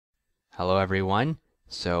Hello everyone.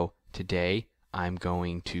 So today I'm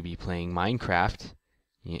going to be playing Minecraft.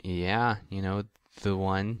 Yeah, the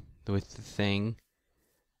one with the thing.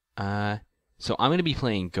 Uh, so I'm gonna be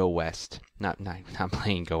playing Go West. Not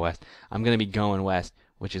playing Go West. I'm gonna be going west,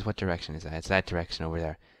 which is what direction is that? It's that direction over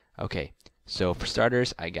there. Okay. So for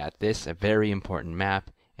starters, I got this, a very important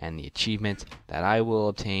map, and the achievements that I will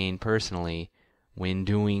obtain personally when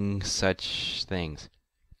doing such things.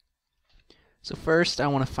 So first, I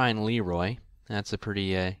want to find Leroy. That's a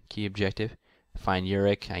pretty key objective. Find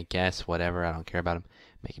Yurik, I guess, whatever, I don't care about him.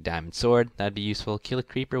 Make a diamond sword, that'd be useful. Kill a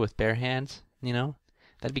creeper with bare hands,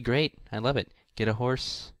 that'd be great. I love it. Get a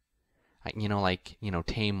horse,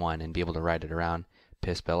 tame one and be able to ride it around.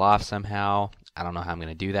 Piss Bill off somehow. I don't know how I'm going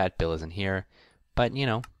to do that. Bill isn't here. But,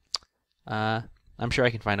 I'm sure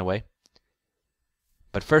I can find a way.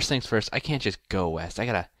 But first things first, I can't just go west. I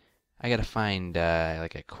gotta find,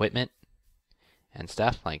 like, equipment and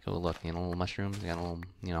stuff. Like, oh look, little mushrooms. Got a little,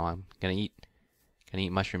 I'm gonna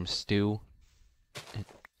eat mushroom stew.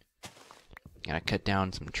 Gotta cut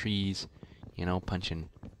down some trees. Punching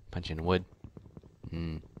wood.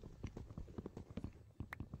 I'm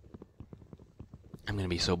gonna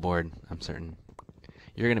be so bored. I'm certain.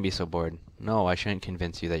 You're gonna be so bored. No, I shouldn't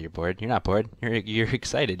convince you that you're bored. You're not bored. You're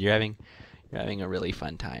excited. You're having a really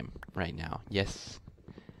fun time right now. Yes,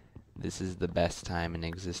 this is the best time in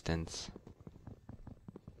existence.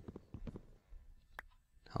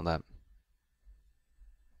 Hold up.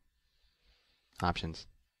 Options.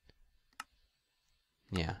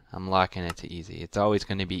 Yeah, I'm locking it to easy. It's always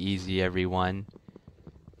going to be easy, everyone.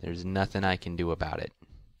 There's nothing I can do about it.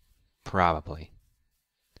 Probably.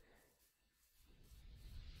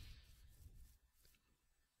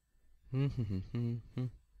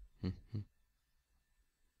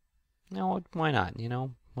 No, why not?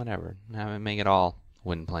 Whatever. Have it make it all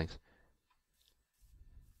wooden planks.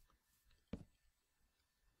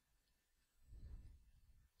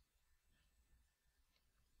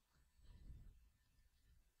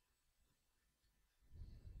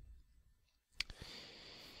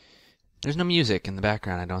 There's no music in the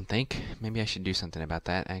background, I don't think. Maybe I should do something about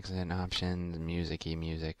that. Exit options, music-y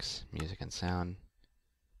musics, music and sound.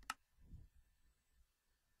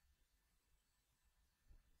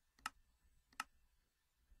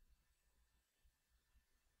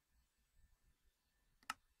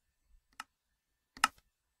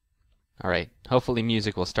 Alright, hopefully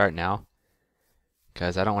music will start now.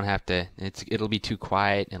 Because I don't want to have to, it'll be too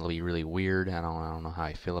quiet, it'll be really weird. I don't know how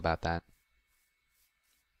I feel about that.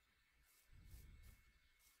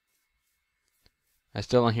 I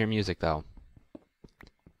still don't hear music though.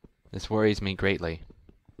 This worries me greatly.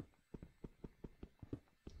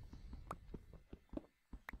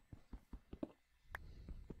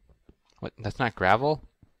 What? That's not gravel?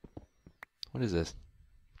 What is this?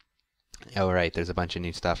 Oh, right, there's a bunch of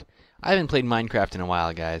new stuff. I haven't played Minecraft in a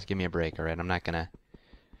while, guys. Give me a break, alright? I'm not gonna...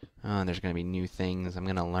 Oh, there's gonna be new things. I'm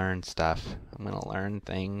gonna learn stuff. I'm gonna learn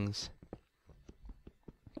things.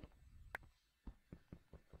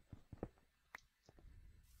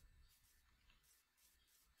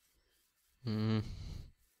 Hmm.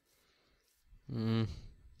 Hmm.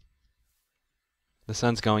 The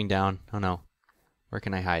sun's going down. Oh no. Where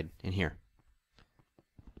can I hide? In here.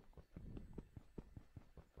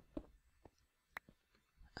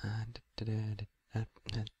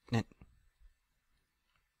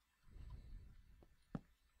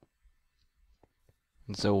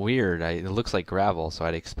 It's so weird. It looks like gravel, so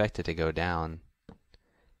I'd expect it to go down.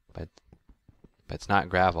 But it's not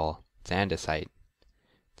gravel. It's andesite.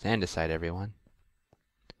 It's andesite, everyone.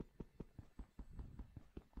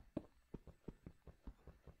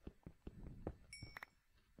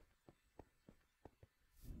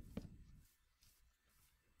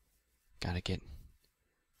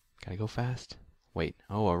 Gotta go fast. Wait.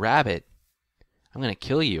 Oh, a rabbit. I'm gonna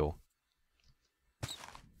kill you.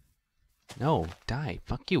 No, die.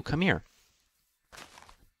 Fuck you. Come here.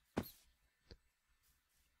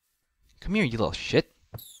 Come here, you little shit.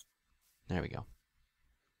 There we go.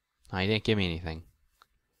 Oh, he didn't give me anything.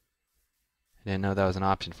 I didn't know that was an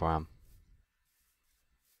option for him.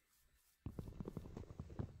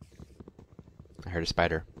 I heard a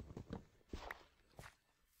spider.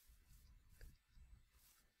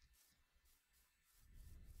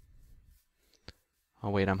 Oh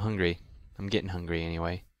wait, I'm hungry. I'm getting hungry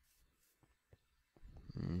anyway.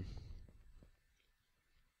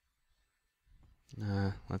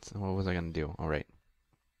 What was I gonna do? All right.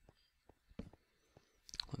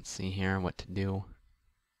 Let's see here what to do.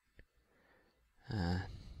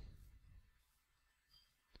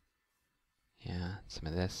 Yeah, some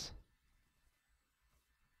of this.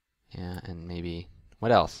 Yeah, and maybe,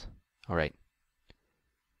 what else? Alright.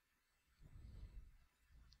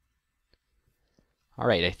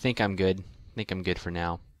 Alright, I think I'm good. I think I'm good for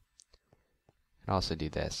now. I'll also do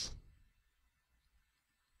this.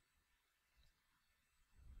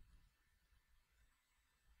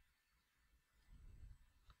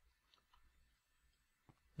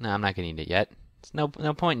 No, I'm not gonna eat it yet. There's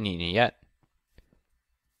no point in eating it yet.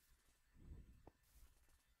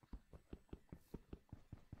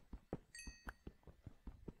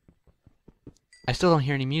 I still don't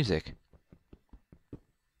hear any music.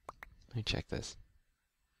 Let me check this.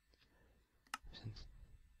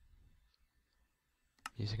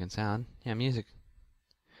 Music and sound. Yeah, music.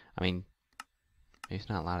 I mean, maybe it's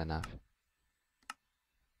not loud enough.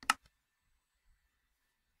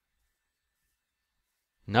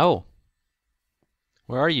 No!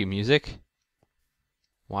 Where are you, music?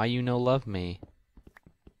 Why you no love me?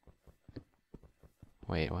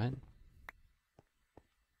 Wait, what?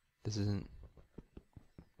 This isn't...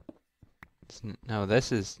 No,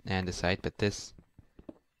 this is andesite, but this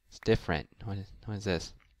is different. What is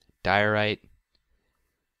this? Diorite.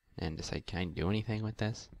 Andesite. Can I do anything with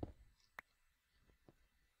this?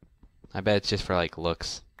 I bet it's just for like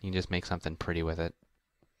looks. You can just make something pretty with it.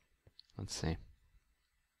 Let's see.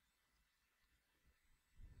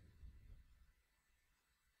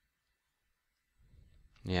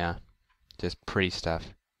 Yeah, just pretty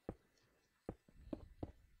stuff.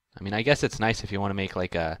 I mean, I guess it's nice if you want to make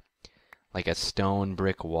like a stone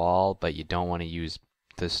brick wall, but you don't want to use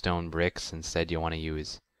the stone bricks. Instead, you want to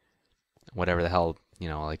use whatever the hell, you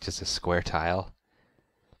know, like just a square tile.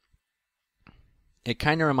 It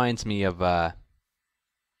kind of reminds me of, darn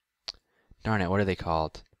it, what are they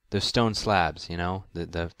called? Those stone slabs, you know,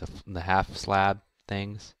 the half slab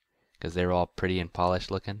things, because they're all pretty and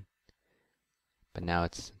polished looking. But now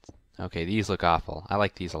it's okay. These look awful. I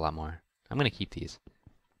like these a lot more. I'm gonna keep these.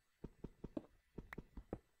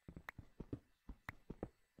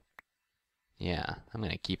 Yeah, I'm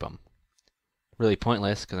gonna keep them. Really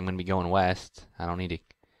pointless because I'm gonna be going west. I don't need to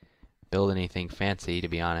build anything fancy, to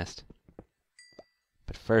be honest.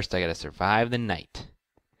 But first, I gotta survive the night.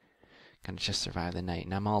 Gotta just survive the night,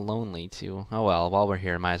 and I'm all lonely too. Oh well, while we're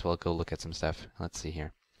here, might as well go look at some stuff. Let's see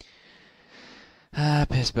here.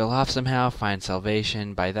 Piss Bill off somehow, find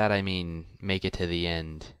salvation. By that I mean make it to the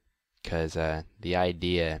end. Because the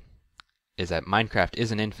idea is that Minecraft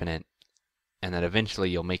isn't infinite, and that eventually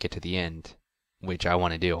you'll make it to the end, which I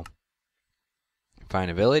want to do.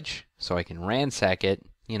 Find a village, so I can ransack it,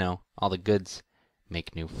 you know, all the goods.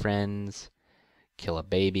 Make new friends, kill a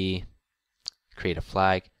baby, create a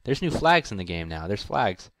flag. There's new flags in the game now. There's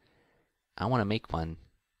flags. I want to make one.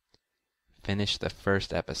 Finish the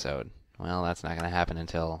first episode. Well, that's not going to happen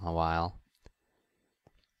until a while.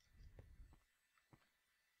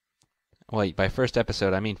 Well, by first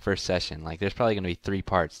episode, I mean first session. Like, there's probably going to be 3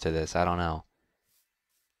 parts to this. I don't know.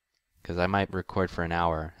 Because I might record for an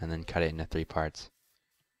hour and then cut it into 3 parts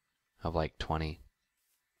of like 20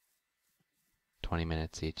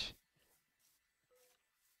 minutes each.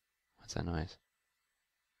 What's that noise?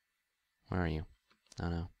 Where are you? Oh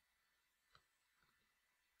no.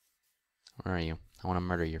 Where are you? I want to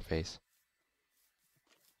murder your face.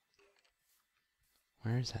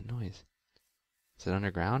 Where is that noise? Is it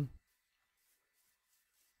underground?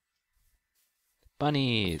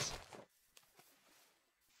 Bunnies!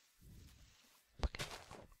 Fucking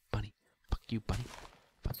bunny. Fuck you, bunny.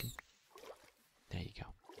 Fucking. There you go.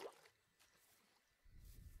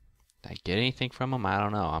 Did I get anything from him? I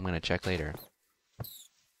don't know. I'm gonna check later.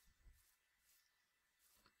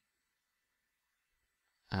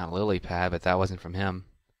 Lily pad, but that wasn't from him.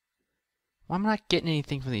 Well, I'm not getting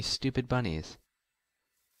anything from these stupid bunnies.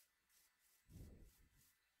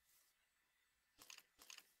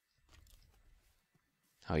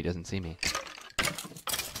 Oh, he doesn't see me.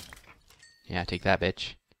 Yeah, take that,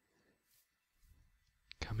 bitch.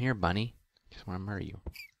 Come here, bunny. Just want to murder you.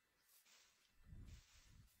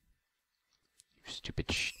 You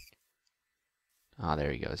stupid Oh,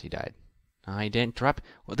 there he goes. He died. Oh, he didn't drop.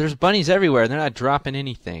 Well, there's bunnies everywhere. They're not dropping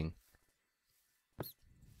anything.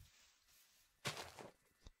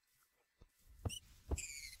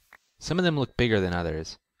 Some of them look bigger than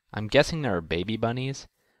others. I'm guessing there are baby bunnies,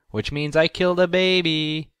 which means I killed a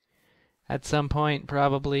baby. At some point,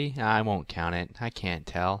 probably. I won't count it. I can't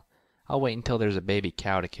tell. I'll wait until there's a baby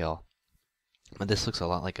cow to kill. But this looks a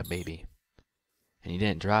lot like a baby. And he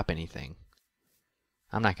didn't drop anything.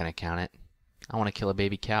 I'm not going to count it. I want to kill a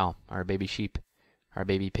baby cow, or a baby sheep, or a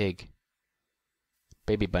baby pig.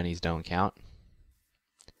 Baby bunnies don't count.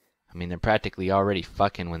 I mean, they're practically already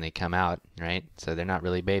fucking when they come out, right? So they're not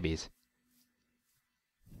really babies.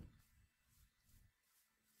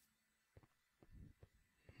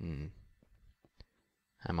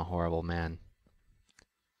 I'm a horrible man.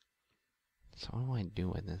 So what do I do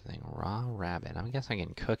with this thing? Raw rabbit. I guess I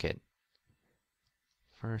can cook it.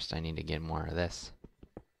 First, I need to get more of this.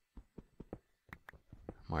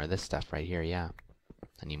 More of this stuff right here, yeah.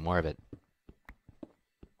 I need more of it.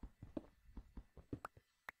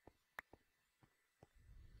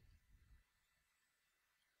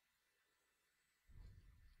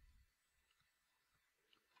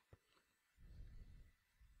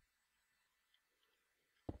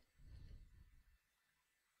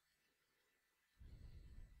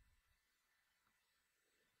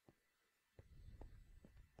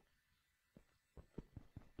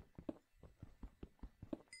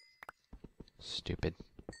 Stupid.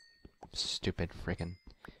 Stupid frickin'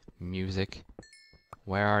 music.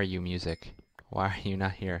 Where are you, music? Why are you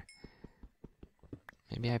not here?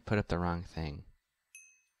 Maybe I put up the wrong thing.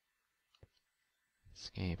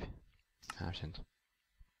 Escape. Options.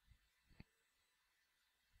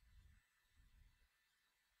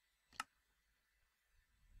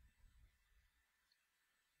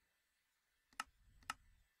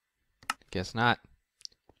 Guess not.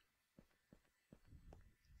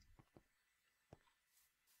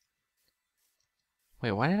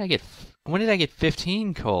 Wait, why did I get... When did I get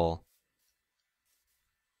 15 coal?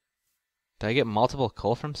 Did I get multiple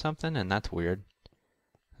coal from something? And that's weird.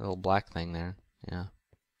 A little black thing there. Yeah.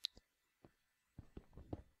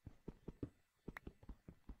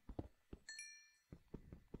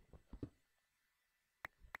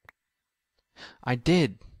 I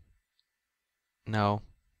did! No.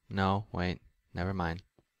 No, wait. Never mind.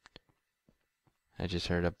 I just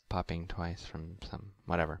heard a popping twice from some...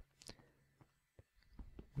 whatever.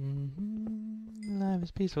 Life is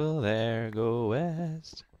peaceful there. Go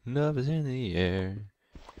west. Love is in the air.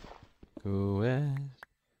 Go west.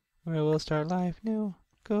 Where we'll start life new.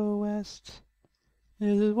 Go west.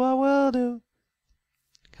 This is what we'll do.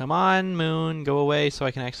 Come on, moon. Go away so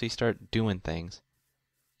I can actually start doing things.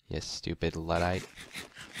 You stupid Luddite.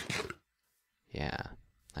 Yeah.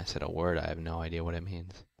 I said a word. I have no idea what it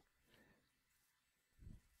means.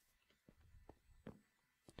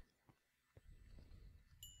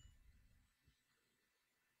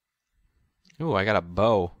 Ooh, I got a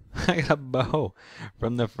bow. I got a bow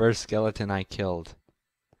from the first skeleton I killed.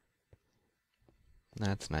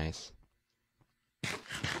 That's nice.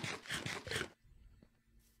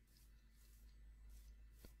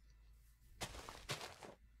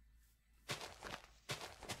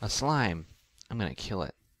 A slime. I'm gonna kill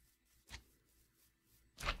it.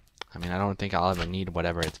 I mean, I don't think I'll ever need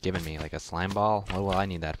whatever it's given me. Like a slime ball? What will I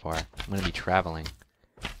need that for? I'm gonna be traveling.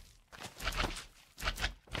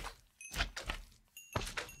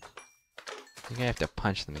 I think I have to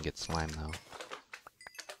punch them to get slime, though.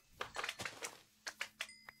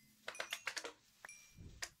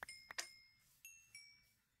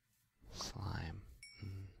 Slime.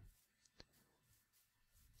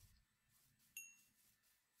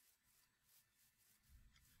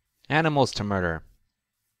 Animals to murder.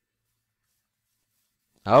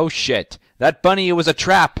 Oh shit! That bunny, it was a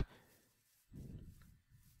trap!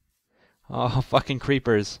 Oh, fucking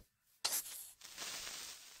creepers.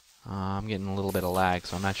 I'm getting a little bit of lag,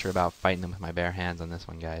 so I'm not sure about fighting them with my bare hands on this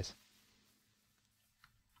one, guys.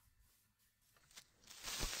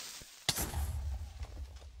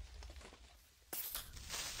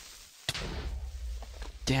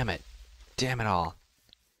 Damn it. Damn it all.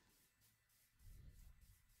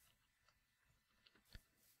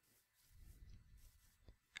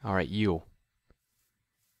 Alright, you.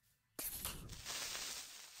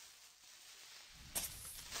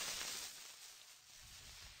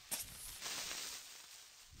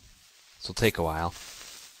 This will take a while.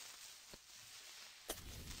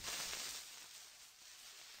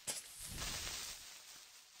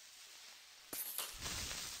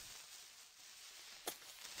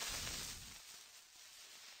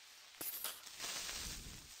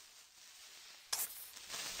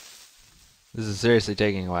 This is seriously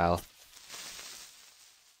taking a while.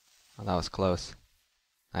 Oh, that was close.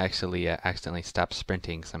 I actually accidentally stopped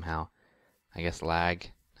sprinting somehow. I guess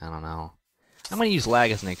lag. I don't know. I'm going to use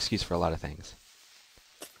lag as an excuse for a lot of things.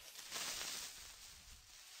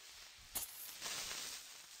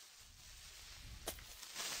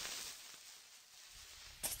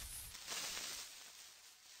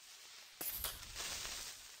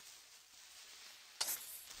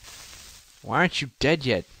 Why aren't you dead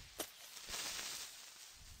yet?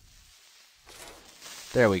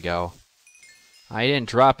 There we go. I didn't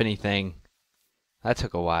drop anything. That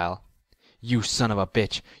took a while. You son of a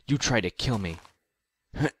bitch! You tried to kill me.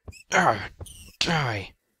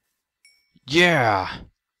 Die! Yeah!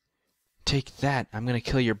 take that. I'm gonna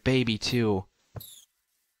kill your baby too.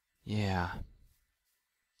 Yeah.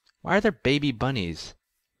 Why are there baby bunnies?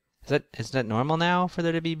 Is that normal now for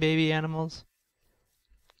there to be baby animals?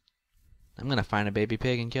 I'm gonna find a baby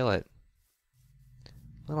pig and kill it.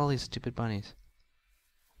 Look at all these stupid bunnies.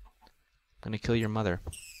 I'm gonna kill your mother.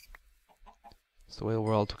 It's the way the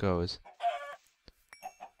world goes.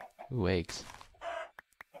 Ooh, eggs.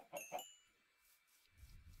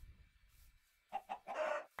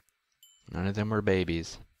 None of them were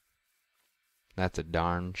babies. That's a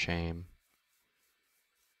darn shame.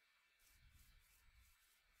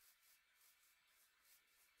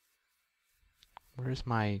 Where's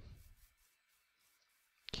my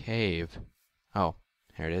cave? Oh,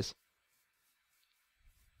 here it is.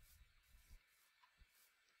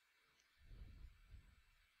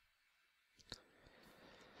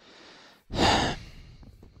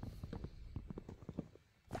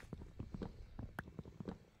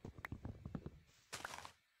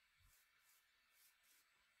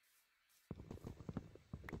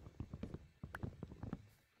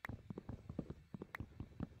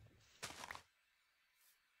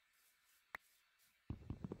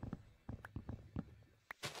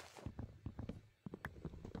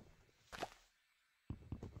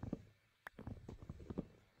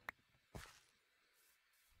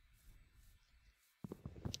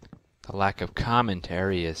 The lack of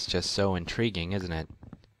commentary is just so intriguing, isn't it?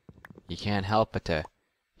 You can't help but to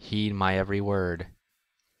heed my every word.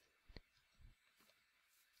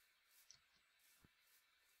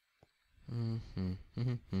 I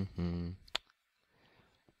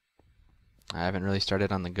haven't really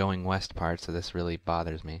started on the going west part, so this really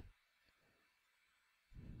bothers me.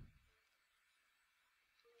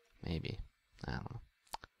 Maybe. I don't know.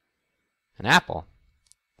 An apple.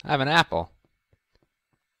 I have an apple.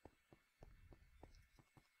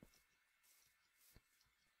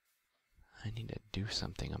 I need to do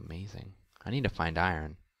something amazing. I need to find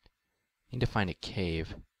iron. I need to find a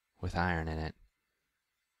cave with iron in it.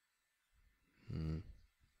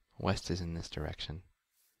 West is in this direction.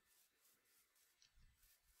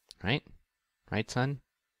 Right? Right, son?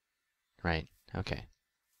 Right. Okay.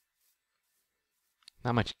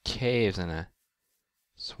 Not much caves in a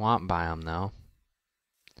swamp biome, though.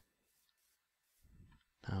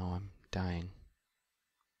 Oh, I'm dying.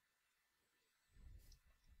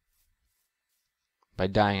 By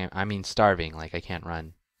dying, I mean starving, like I can't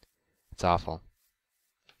run. It's awful.